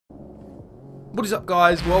What is up,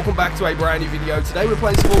 guys? Welcome back to a brand new video. Today we're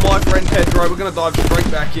playing some more My Friend Pedro. We're going to dive straight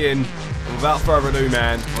back in. And without further ado,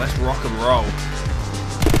 man, let's rock and roll.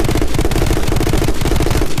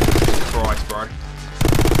 Christ, bro.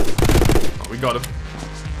 Oh, we got him.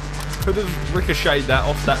 Could have ricocheted that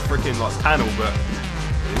off that freaking like panel, but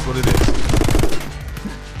it is what it is.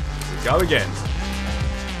 We go again.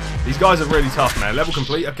 These guys are really tough, man. Level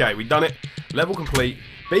complete. Okay, we done it. Level complete.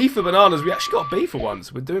 B for bananas. We actually got B for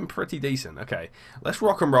once. We're doing pretty decent. Okay, let's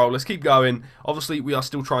rock and roll. Let's keep going. Obviously, we are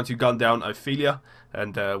still trying to gun down Ophelia,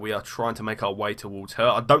 and we are trying to make our way towards her.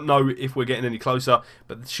 I don't know if we're getting any closer,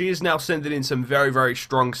 but she is now sending in some very, very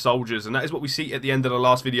strong soldiers, and that is what we see at the end of the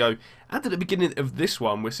last video. And at the beginning of this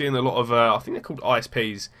one, we're seeing a lot of, I think they're called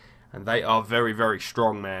ISPs, and they are very, very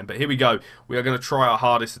strong, man. But here we go. We are going to try our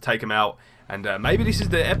hardest to take them out, and maybe this is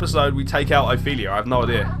the episode we take out Ophelia. I have no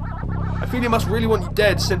idea. Ophelia must really want you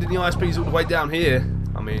dead, sending the ISPs all the way down here.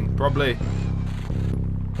 I mean, probably.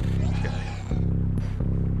 Okay.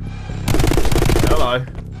 Hello.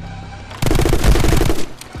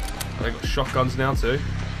 They got shotguns now too.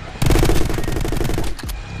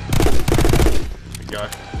 Here we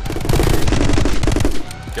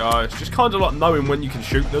go. It's just kind of like knowing when you can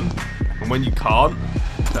shoot them and when you can't.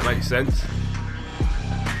 If that makes sense.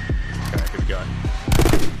 Okay, here we go.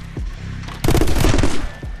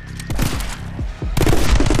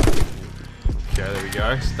 Okay, there we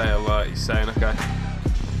go. Stay alert, he's saying, okay.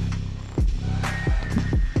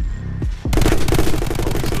 Oh,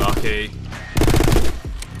 he's lucky.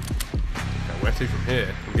 Okay, where to from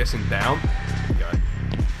here? I'm guessing down. There we go.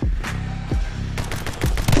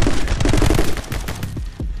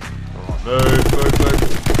 Alright, move. There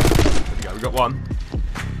we go, we got one.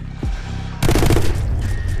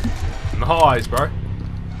 Nice, bro.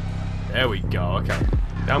 There we go, okay.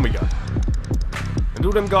 Down we go. And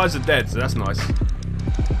all them guys are dead, so that's nice.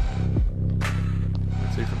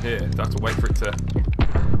 Let's see from here. Don't have to wait for it to...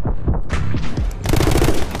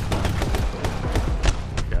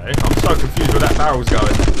 Okay, I'm so confused where that barrel's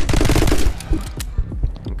going.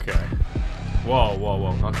 Okay.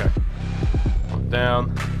 Whoa, okay. One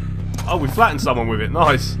down. Oh, we flattened someone with it,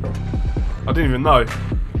 nice. I didn't even know.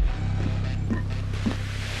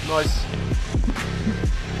 Nice.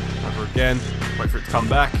 Over again. Wait for it to come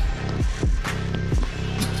back.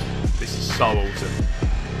 This is so awesome.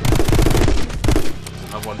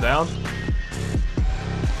 Another one down.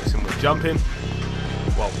 Listen, we're jumping.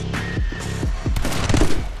 Whoa.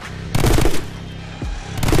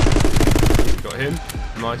 Got him.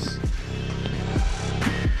 Nice.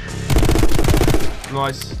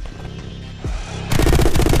 Nice.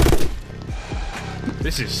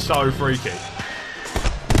 This is so freaky.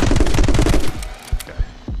 Okay.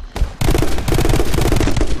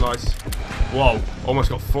 Nice. Whoa, almost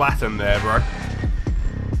got flattened there, bro.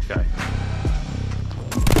 Okay.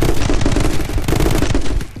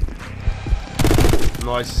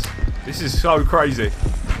 Nice. This is so crazy.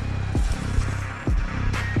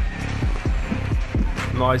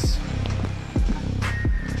 Nice.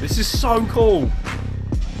 This is so cool.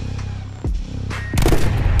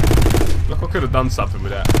 Look, I could have done something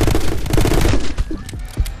with that.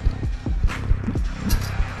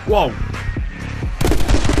 Whoa.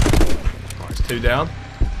 Two down.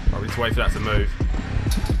 I need to wait for that to move.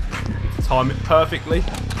 Need to time it perfectly. Okay,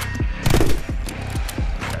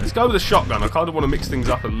 let's go with the shotgun. I kind of want to mix things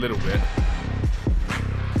up a little bit.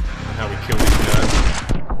 How we kill these nerds.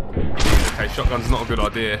 Okay, shotgun's not a good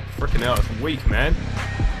idea. Freaking hell, it's weak, man.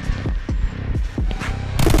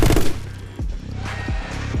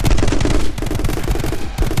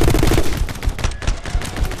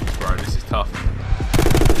 Bro, this is tough.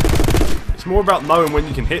 It's more about knowing when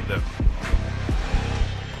you can hit them.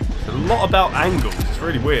 A lot about angles, it's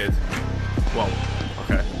really weird. Whoa,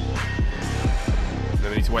 okay.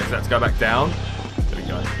 Then we need to wait for that to go back down. There we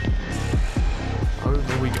go.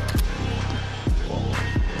 Over we go. Whoa.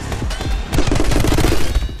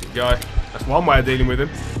 There we go. That's one way of dealing with him.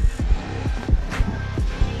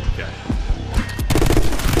 Okay.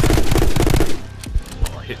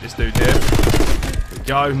 Oh, I hit this dude here. There we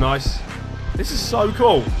go, nice. This is so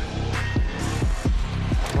cool.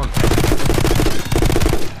 Come on.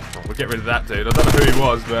 We'll get rid of that dude. I don't know who he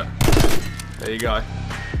was, but there you go.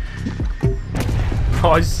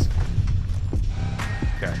 Nice.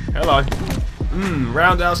 Okay, hello.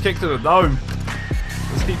 Roundhouse kick to the dome.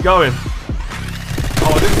 Let's keep going.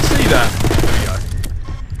 Oh, I didn't see that. There we go.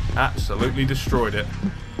 Absolutely destroyed it.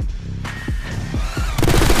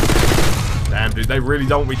 Damn, dude, they really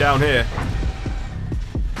don't want me down here.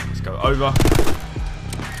 Let's go over.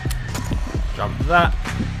 Jump that.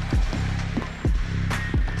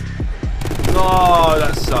 No,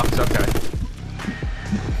 that sucks. Okay.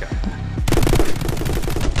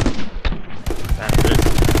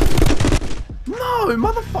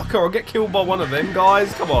 sucker. I'll get killed by one of them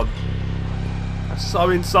guys. Come on. That's so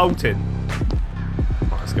insulting.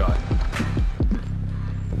 Right, let's go.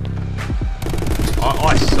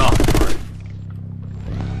 I suck, bro.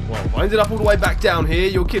 Well, I ended up all the way back down here.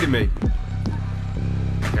 You're kidding me.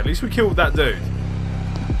 Okay, at least we killed that dude.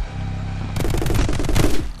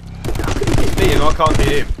 How can he hit me and I can't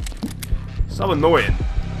hit him? So annoying.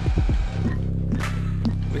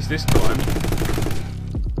 At least this time.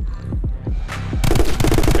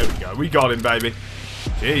 There we go. We got him, baby.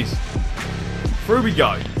 Jeez. Through we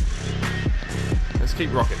go. Let's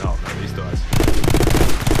keep rocking up, man, these guys.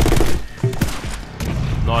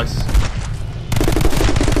 Nice.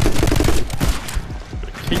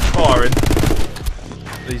 Keep firing.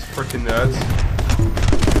 These freaking nerds.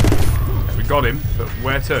 Okay, we got him, but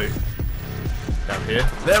where to? Down here.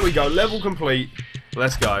 There we go. Level complete.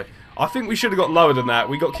 Let's go. I think we should have got lower than that.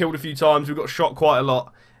 We got killed a few times. We got shot quite a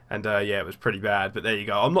lot. And yeah, it was pretty bad. But there you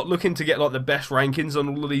go. I'm not looking to get like the best rankings on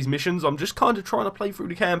all of these missions. I'm just kind of trying to play through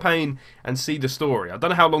the campaign and see the story. I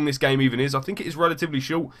don't know how long this game even is. I think it is relatively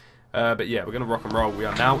short. But yeah, we're going to rock and roll. We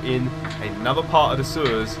are now in another part of the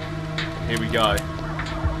sewers. Here we go.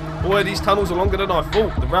 Boy, these tunnels are longer than I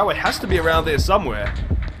thought. The railway has to be around here somewhere.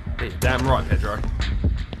 Yeah, you're damn right, Pedro.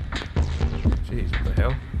 Jeez, what the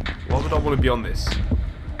hell? Why would I want to be on this?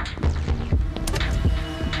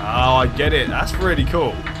 Oh, I get it. That's really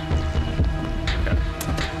cool. Okay.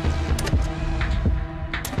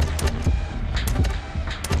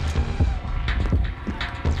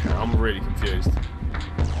 Okay, I'm really confused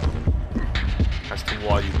as to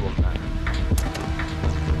why you'd want that.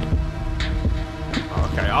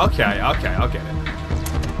 Okay, I get it.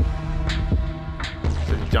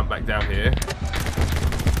 So you jump back down here.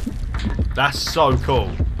 That's so cool.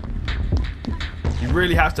 You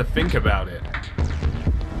really have to think about it.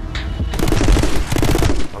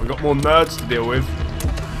 Oh, we've got more nerds to deal with.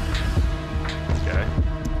 Okay.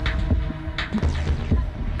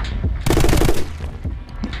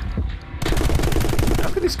 How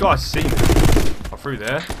can this guy see me? Oh, through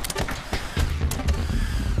there.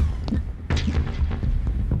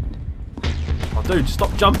 Oh, dude,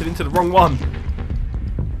 stop jumping into the wrong one.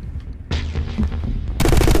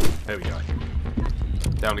 There we go.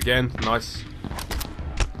 Down again. Nice.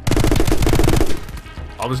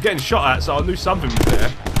 I was getting shot at, so I knew something was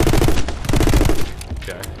there.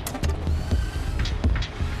 Okay.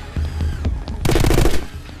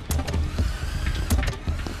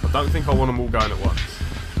 I don't think I want them all going at once.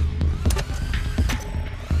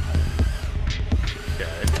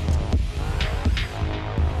 Okay.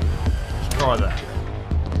 Let's try that.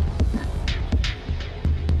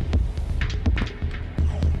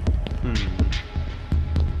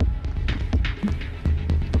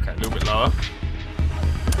 Okay, a little bit lower.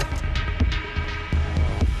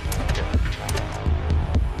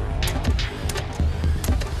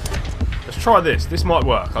 Try this. This might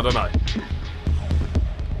work. I don't know.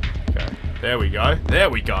 Okay. There we go. There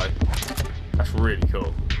we go. That's really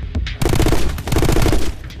cool.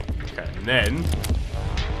 Okay. And then...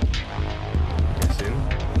 guessing.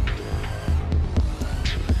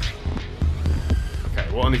 Okay.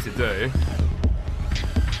 What I need to do...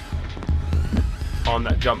 time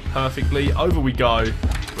that jump perfectly. Over we go.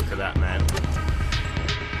 Look at that, man.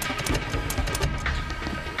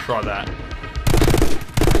 Try that.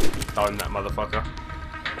 Done that motherfucker.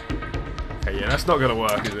 Okay, yeah, that's not gonna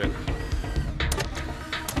work, is it?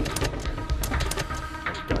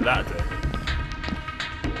 There we go, that'll do.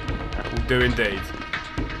 That will do indeed.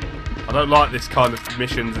 I don't like this kind of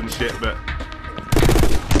missions and shit, but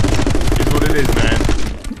it's what it is, man.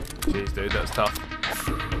 Jeez, dude, that's tough.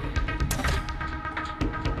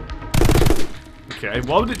 Okay,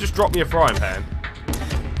 why would it just drop me a frying pan?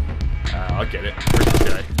 I get it.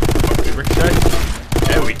 Ricochet. Okay, ricochet.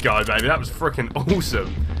 There we go, baby. That was freaking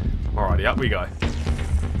awesome. Alrighty, up we go.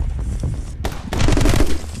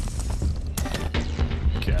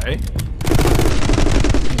 Okay.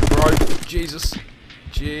 Bro, Jesus.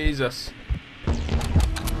 Jesus.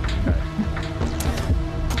 Okay.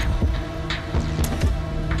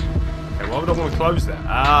 Okay, why would I want to close that?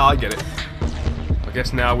 Ah, I get it. I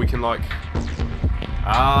guess now we can, like...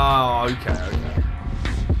 ah, okay, okay.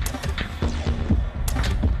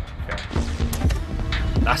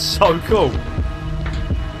 That's so cool. Okay.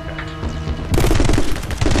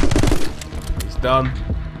 He's done.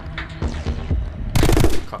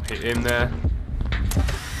 Can't hit him there.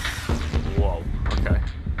 Whoa. Okay.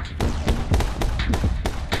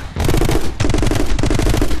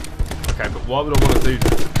 Okay, but why would I want to do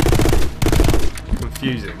that?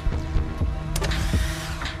 Confusing.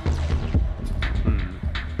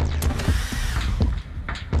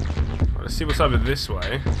 Right, let's see what what's over this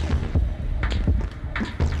way.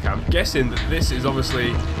 Okay, I'm guessing that this is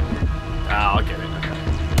obviously... Ah, I get it. Okay.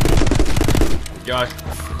 There we go.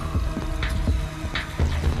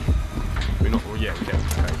 We're not... Well, yeah, we can.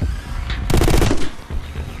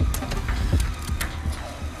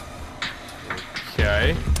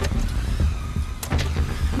 Okay. Okay.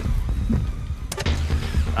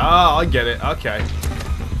 Ah, I get it. Okay.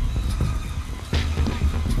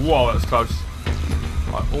 Whoa, that was close.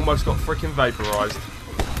 I almost got freaking vaporized.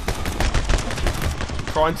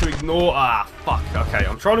 Trying to ignore... Ah, fuck. Okay,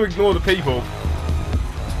 I'm trying to ignore the people.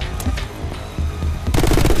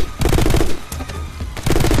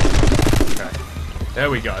 Okay.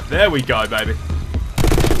 There we go. There we go, baby.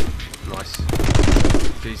 Nice.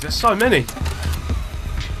 Jeez, there's so many.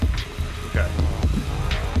 Okay.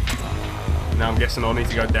 Now I'm guessing I'll need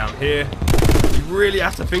to go down here. You really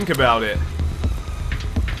have to think about it.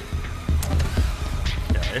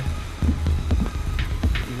 Okay.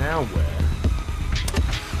 Now where?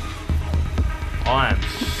 I am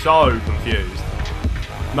so confused.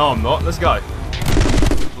 No, I'm not. Let's go.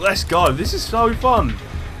 Let's go. This is so fun.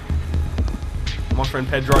 My Friend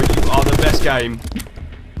Pedro, you are the best game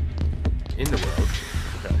in the world.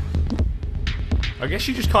 Okay. I guess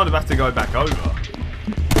you just kind of have to go back over.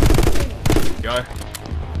 Go.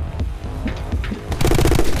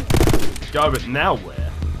 Go, but now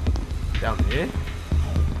where? Down here?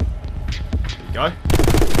 There we go.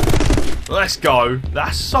 Let's go.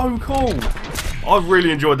 That's so cool. I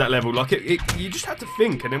really enjoyed that level. Like, you just had to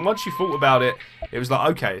think, and then once you thought about it, it was like,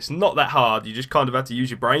 okay, it's not that hard. You just kind of had to use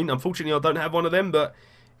your brain. Unfortunately, I don't have one of them, but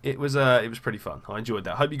it was pretty fun. I enjoyed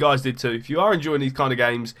that. Hope you guys did too. If you are enjoying these kind of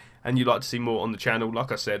games and you'd like to see more on the channel,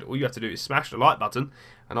 like I said, all you have to do is smash the like button,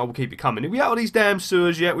 and I will keep it coming. Are we out of these damn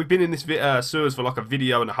sewers yet? We've been in this sewers for like a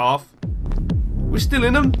video and a half. We're still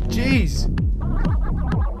in them? Jeez.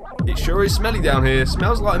 It sure is smelly down here.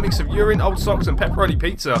 Smells like a mix of urine, old socks, and pepperoni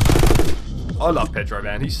pizza. I love Pedro,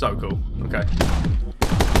 man. He's so cool. Okay.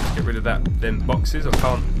 Let's get rid of them boxes. I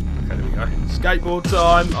can't. Okay, there we go. Skateboard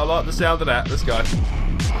time. I like the sound of that. Let's go.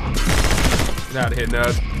 Get out of here,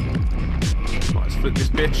 nerd. Right, let's flip this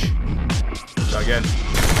bitch. Go again.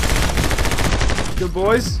 Good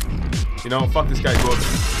boys. You know what? Fuck the skateboard.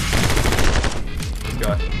 Let's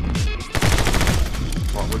go.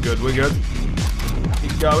 Right, we're good. We're good.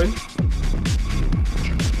 Keep going.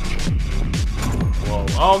 Whoa.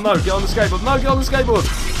 Oh no, get on the skateboard. No, get on the skateboard.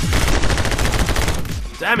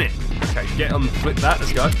 Damn it. Okay, get on, flip that.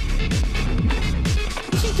 Let's go.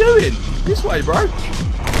 What's he doing? This way, bro.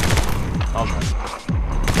 Oh no.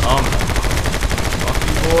 Oh no. Fuck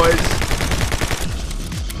you, boys.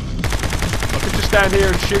 I could just stand here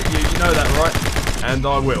and shoot you. You know that, right? And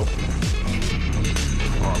I will.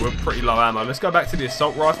 Alright, we're pretty low ammo. Let's go back to the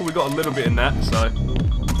assault rifle. We got a little bit in that, so.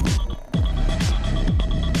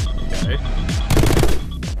 Okay.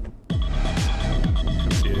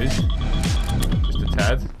 Confused. Just a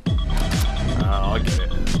tad. Oh, I get it.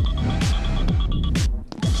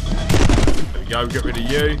 There we go, get rid of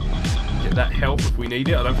you. Get that health if we need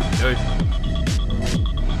it. I don't think we do.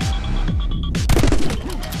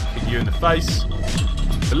 Hit you in the face.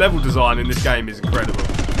 The level design in this game is incredible.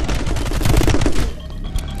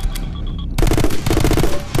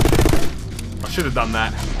 I should have done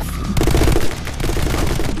that.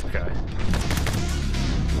 Okay.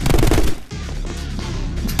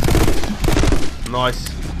 Nice.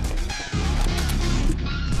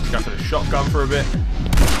 Let's go for the shotgun for a bit.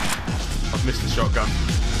 I've missed the shotgun.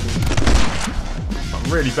 I'm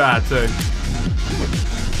really bad too.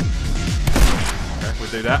 Okay, we'll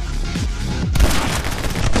do that.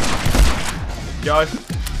 Go.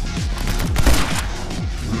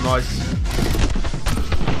 Nice.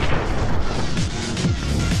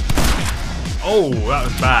 Oh, that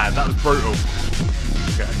was bad. That was brutal.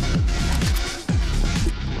 Okay.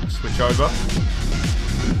 Switch over.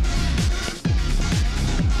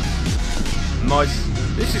 Nice.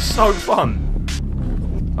 This is so fun.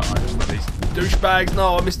 Alright, these douchebags.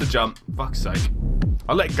 No, I missed the jump. Fuck's sake.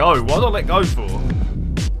 I let go. What did I let go for?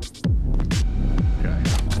 Okay.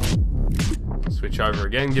 Switch over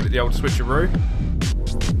again. Give it the old switcheroo.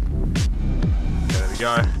 Okay, there we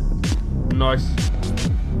go. Nice.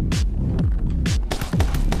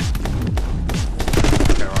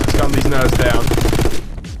 Gun these nerds down.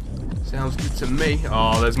 Sounds good to me.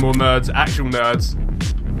 Oh, there's more nerds. Actual nerds.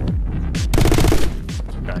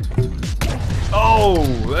 Okay. Oh,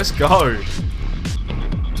 let's go.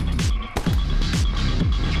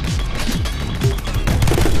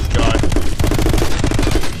 Let's go.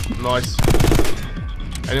 Nice.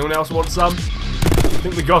 Anyone else want some? I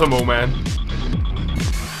think we got them all, man.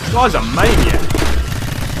 This guy's a maniac.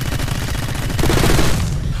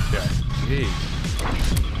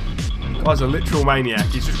 Jeez. Guy's a literal maniac.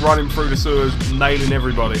 He's just running through the sewers, nailing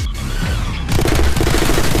everybody.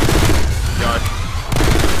 Go.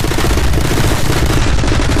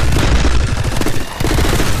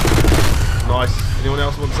 Nice. Anyone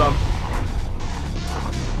else want some?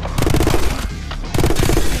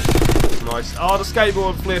 Nice. Oh, the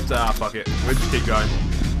skateboard flipped. Ah, fuck it. We'll just keep going.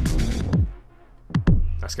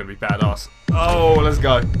 That's going to be badass. Oh, let's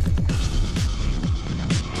go.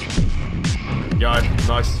 Go.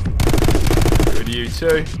 Nice. Good to you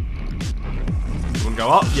too. You want to go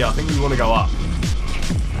up? Yeah, I think we want to go up.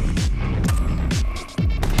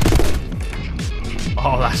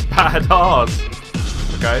 Oh, that's badass.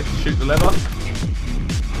 Okay, shoot the lever.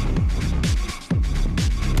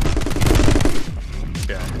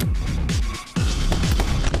 Okay.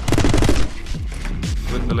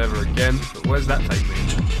 Flip the lever again. But where's that take me?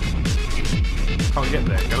 Can't get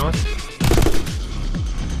there, can I?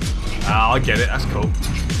 Ah, I get it. That's cool.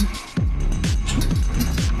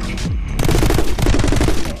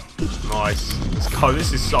 Nice. Let's go.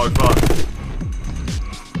 This is so fun.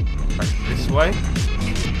 Okay, this way?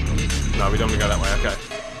 No, we don't want to go that way. Okay.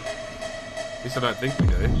 At least I don't think we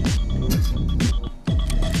do.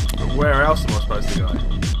 But where else am I supposed to go?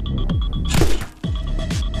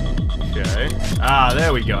 Okay. Ah,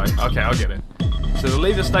 there we go. Okay, I'll get it. So the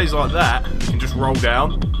lever stays like that. You can just roll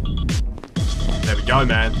down. There we go,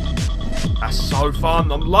 man. That's so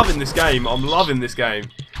fun. I'm loving this game. I'm loving this game.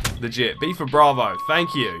 Legit. B for Bravo.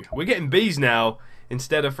 Thank you. We're getting B's now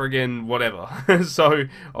instead of friggin' whatever. So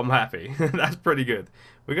I'm happy. That's pretty good.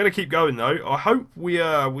 We're gonna keep going though. I hope we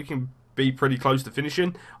can be pretty close to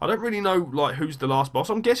finishing. I don't really know like who's the last boss.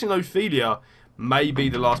 I'm guessing Ophelia may be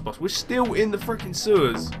the last boss. We're still in the freaking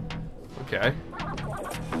sewers. Okay.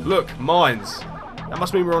 Look, mines. That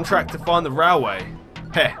must mean we're on track to find the railway.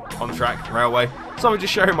 Heh, on track, railway. So I'm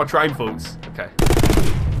just sharing my train faults. Okay.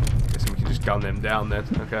 Guessing we can just gun them down then.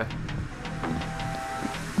 Okay.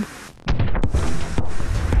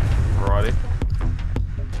 Alrighty.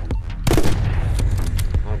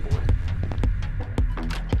 Oh boy.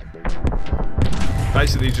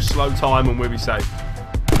 Basically just slow time and we'll be safe.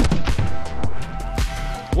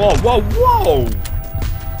 Whoa, whoa, whoa!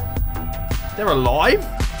 They're alive?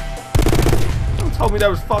 Someone told me they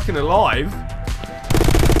was fucking alive.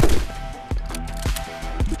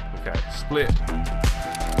 Okay, split.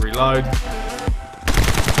 Reload.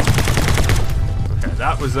 Okay,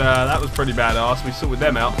 that was pretty badass. We sorted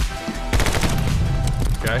them out.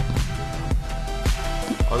 Okay.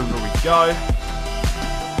 Over we go.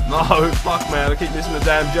 No, fuck man, I keep missing the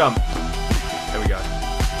damn jump. There we go.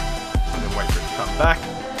 And then wait for it to come back.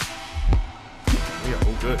 We are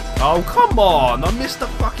all good. Oh, come on! I missed the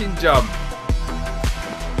fucking jump.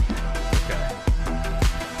 Okay.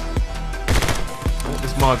 I want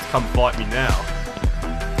this mod to come fight me now.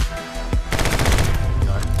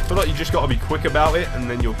 No. I feel like you just got to be quick about it, and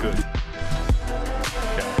then you're good.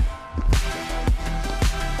 Okay.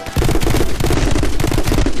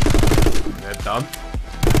 They're done.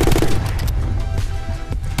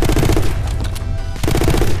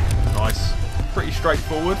 Nice. Pretty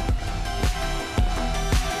straightforward.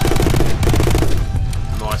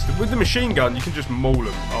 Nice. With the machine gun, you can just maul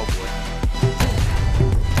them. Oh boy.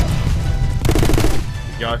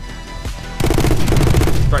 There you go.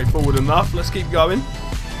 Straightforward enough. Let's keep going.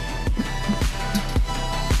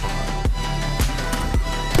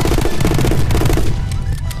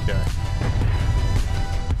 Okay.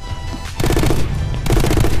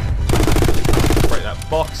 Break that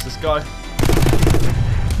box. Let's go.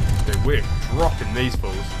 Dude, we're dropping these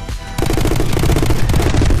fools.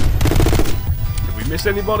 Miss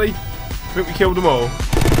anybody? I think we killed them all.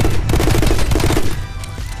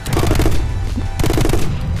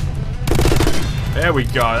 There we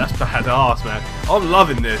go. That's badass, man. I'm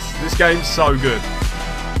loving this. This game's so good.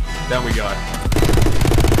 Down we go.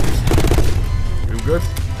 Real good.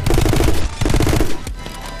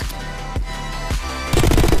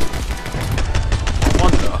 I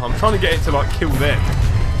wonder. I'm trying to get it to like kill them.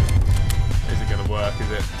 Is it going to work?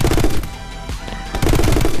 Is it?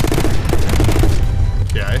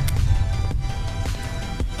 Okay.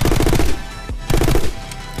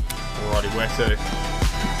 Alrighty, where to?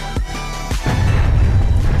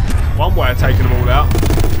 One way of taking them all out.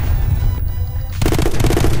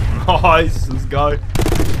 Nice, let's go.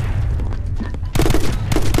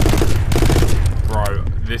 Bro,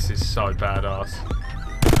 this is so badass.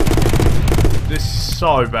 This is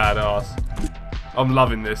so badass. I'm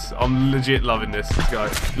loving this. I'm legit loving this. Let's go.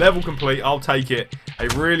 Level complete. I'll take it. A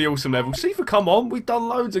really awesome level. Sifu, come on. We've done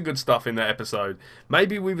loads of good stuff in that episode.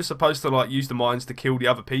 Maybe we were supposed to like use the mines to kill the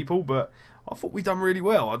other people, but I thought we'd done really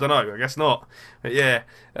well. I don't know. I guess not. But yeah,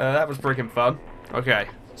 that was freaking fun. Okay.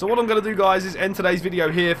 So what I'm going to do, guys, is end today's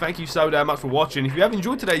video here. Thank you so damn much for watching. If you have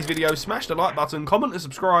enjoyed today's video, smash the like button, comment and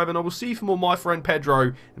subscribe, and I will see you for more My Friend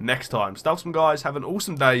Pedro next time. Stay awesome, guys. Have an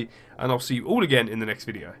awesome day, and I'll see you all again in the next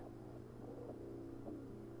video.